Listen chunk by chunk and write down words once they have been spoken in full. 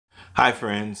Hi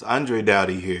friends, Andre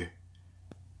Dowdy here.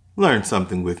 Learn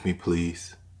something with me,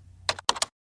 please.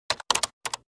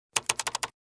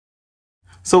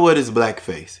 So what is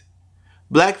blackface?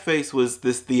 Blackface was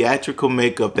this theatrical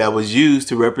makeup that was used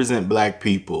to represent black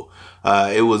people.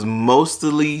 It was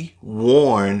mostly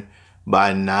worn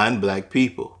by non-black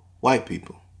people, white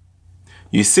people.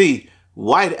 You see,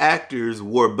 white actors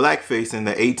wore blackface in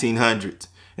the 1800s,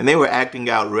 and they were acting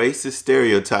out racist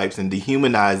stereotypes and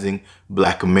dehumanizing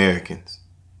black Americans.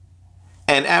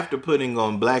 And after putting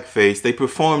on blackface, they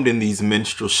performed in these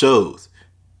minstrel shows.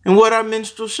 And what are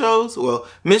minstrel shows? Well,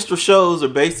 minstrel shows are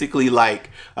basically like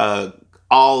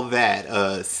all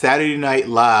that, Saturday Night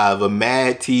Live, a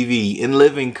Mad TV, In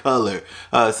Living Color,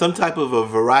 some type of a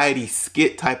variety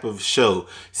skit type of show,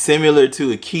 similar to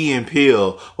a Key and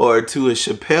Peele or to a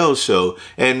Chappelle show,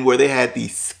 and where they had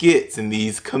these skits and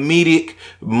these comedic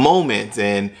moments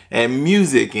and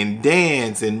music and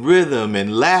dance and rhythm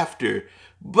and laughter.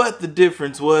 But the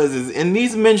difference was in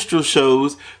these minstrel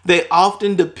shows, they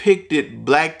often depicted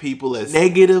black people as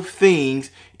negative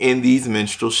things in these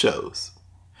minstrel shows.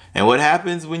 And what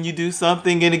happens when you do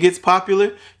something and it gets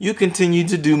popular? You continue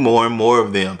to do more and more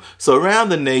of them. So around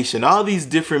the nation, all these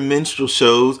different minstrel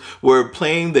shows were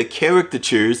playing the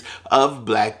caricatures of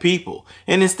black people.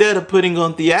 And instead of putting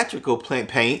on theatrical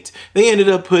paint, they ended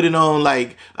up putting on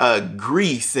like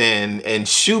grease and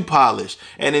shoe polish.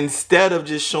 And instead of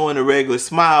just showing a regular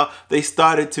smile, they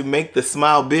started to make the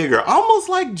smile bigger, almost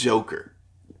like Joker.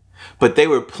 But they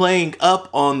were playing up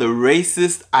on the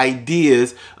racist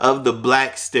ideas of the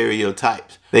black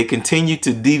stereotypes. They continued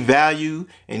to devalue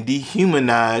and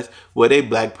dehumanize what a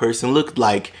black person looked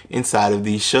like inside of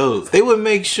these shows. They would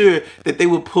make sure that they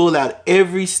would pull out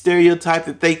every stereotype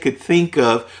that they could think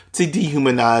of to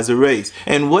dehumanize a race.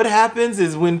 And what happens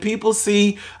is when people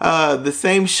see the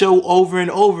same show over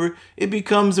and over, it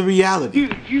becomes a reality.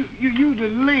 You the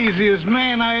laziest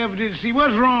man I ever did see.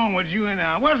 What's wrong with you and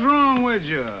I? What's wrong with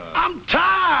you? I'm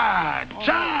tired.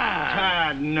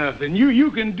 Tired nothing.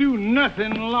 You can do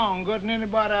nothing longer than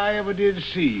anybody I ever did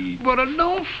see. But I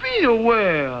don't feel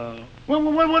well.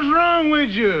 What's wrong with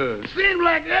you? Seems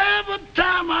like every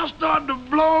time I start to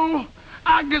blow,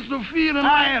 I get the feeling.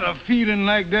 I had a feeling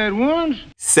like that once.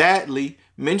 Sadly,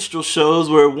 minstrel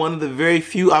shows were one of the very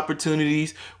few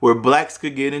opportunities where blacks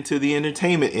could get into the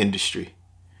entertainment industry.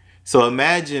 So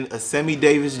imagine a Sammy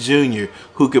Davis Jr.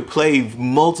 who could play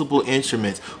multiple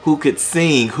instruments, who could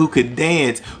sing, who could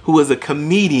dance, who was a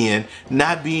comedian,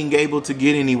 not being able to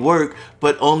get any work,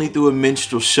 but only through a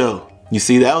minstrel show. You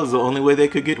see, that was the only way they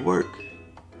could get work.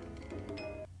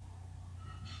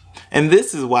 And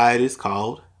this is why it is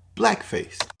called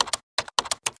blackface.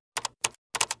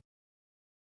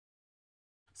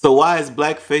 So why is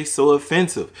blackface so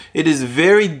offensive? It is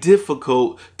very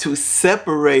difficult to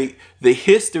separate the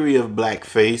history of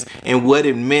blackface and what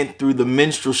it meant through the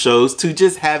minstrel shows to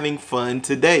just having fun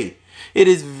today. It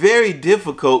is very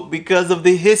difficult because of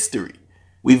the history.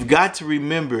 We've got to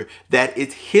remember that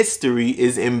its history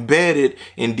is embedded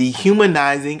in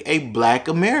dehumanizing a black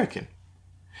American.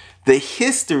 The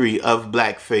history of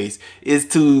blackface is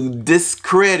to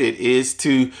discredit, is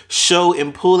to show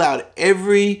and pull out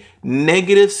every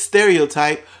negative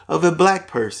stereotype of a black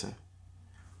person.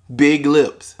 Big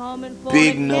lips,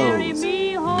 big nose,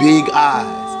 big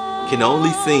eyes, can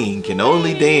only sing, can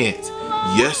only dance.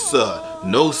 Yes sir,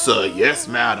 no sir, yes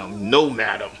madam, no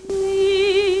madam.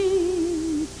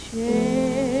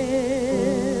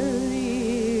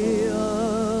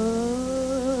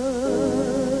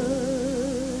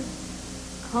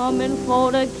 Coming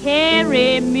for to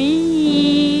carry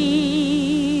me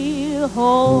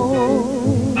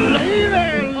home.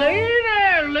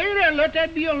 Lady, let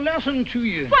that be a lesson to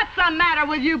you. What's the matter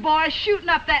with you boys shooting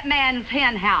up that man's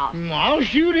hen house? I'll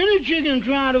shoot any chicken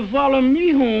trying to follow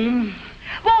me home.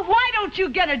 Well, why don't you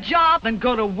get a job and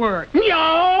go to work? You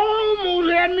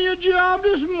almost had me a job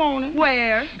this morning.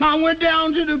 Where? I went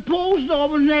down to the post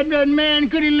office and asked that man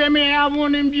could he let me have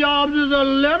one of them jobs as a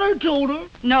letter toter.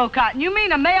 No, Cotton, you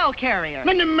mean a mail carrier.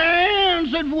 And the man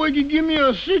said before he could give me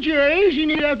a situation,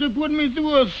 he'd have to put me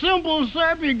through a simple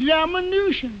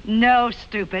self-examination. No,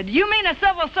 stupid. You mean a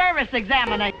civil service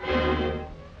examination.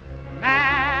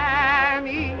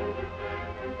 Mammy,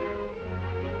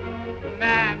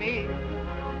 Mammy,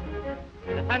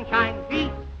 the sun shines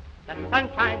east, the sun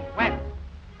shines west,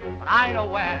 but I know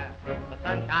where the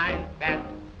sun shines best.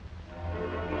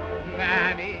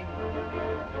 Mammy,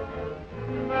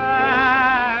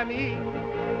 Mammy,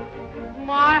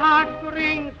 my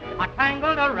heartstrings are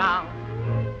tangled around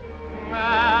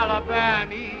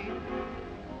Alabama.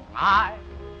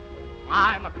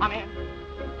 I'm a-coming.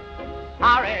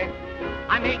 Sorry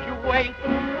I made you wait.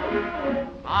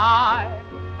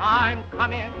 I'm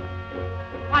coming.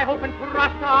 I hope and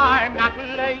trust I'm not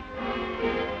late.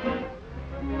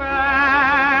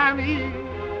 Mammy,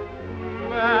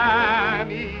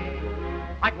 Mammy,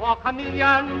 I'd walk a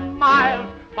million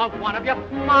miles for one of your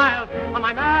smiles on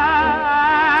my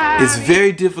Mammy. It's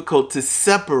very difficult to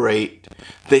separate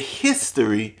the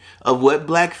history of what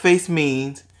blackface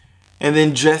means and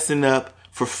then dressing up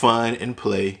for fun and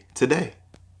play today.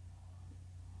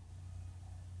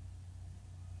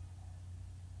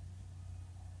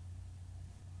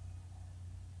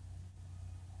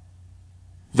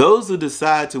 Those who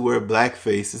decide to wear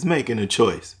blackface is making a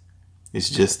choice. It's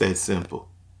just that simple.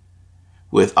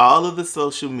 With all of the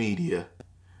social media,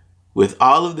 with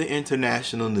all of the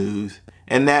international news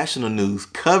and national news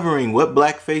covering what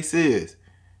blackface is,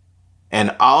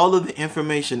 and all of the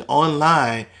information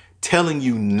online telling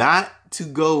you not to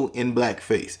go in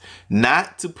blackface,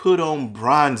 not to put on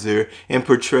bronzer and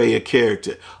portray a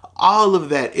character, all of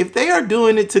that, if they are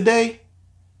doing it today,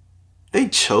 they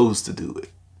chose to do it.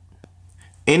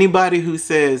 Anybody who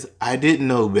says, I didn't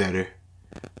know better,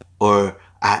 or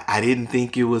I didn't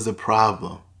think it was a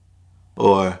problem,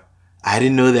 or I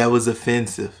didn't know that was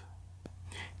offensive.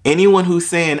 Anyone who's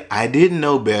saying, I didn't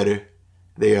know better,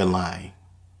 they are lying.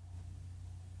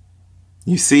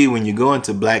 You see, when you go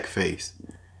into blackface,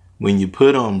 when you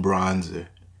put on bronzer,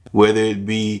 whether it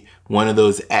be one of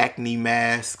those acne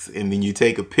masks and then you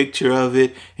take a picture of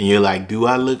it and you're like, do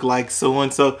I look like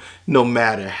so-and-so? No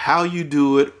matter how you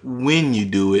do it, when you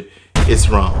do it, it's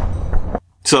wrong.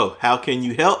 So how can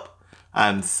you help?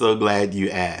 I'm so glad you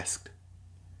asked.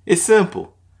 It's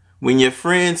simple. When your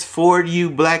friends forward you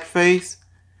blackface,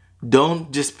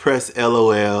 don't just press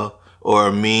LOL or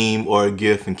a meme or a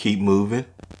GIF and keep moving.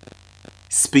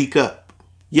 Speak up.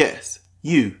 Yes,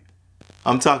 you.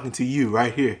 I'm talking to you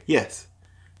right here. Yes,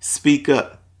 speak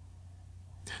up.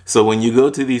 So when you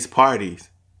go to these parties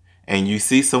and you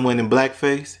see someone in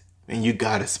blackface, and you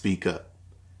gotta speak up.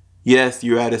 Yes,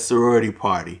 you're at a sorority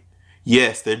party.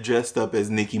 Yes, they're dressed up as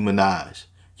Nicki Minaj.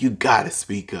 You gotta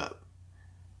speak up.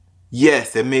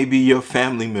 Yes, it may be your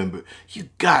family member. You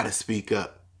gotta speak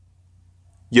up.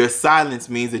 Your silence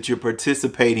means that you're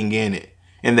participating in it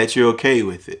and that you're okay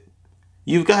with it.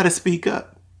 You've got to speak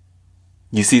up.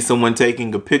 You see someone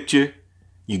taking a picture,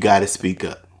 you got to speak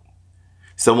up.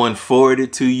 Someone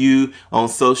forwarded to you on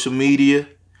social media,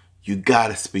 you got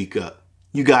to speak up.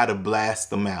 You got to blast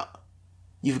them out.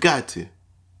 You've got to.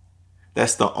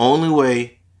 That's the only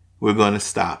way we're going to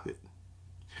stop it.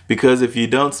 Because if you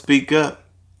don't speak up,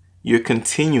 you're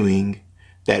continuing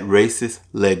that racist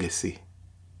legacy.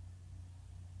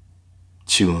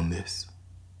 Chew on this.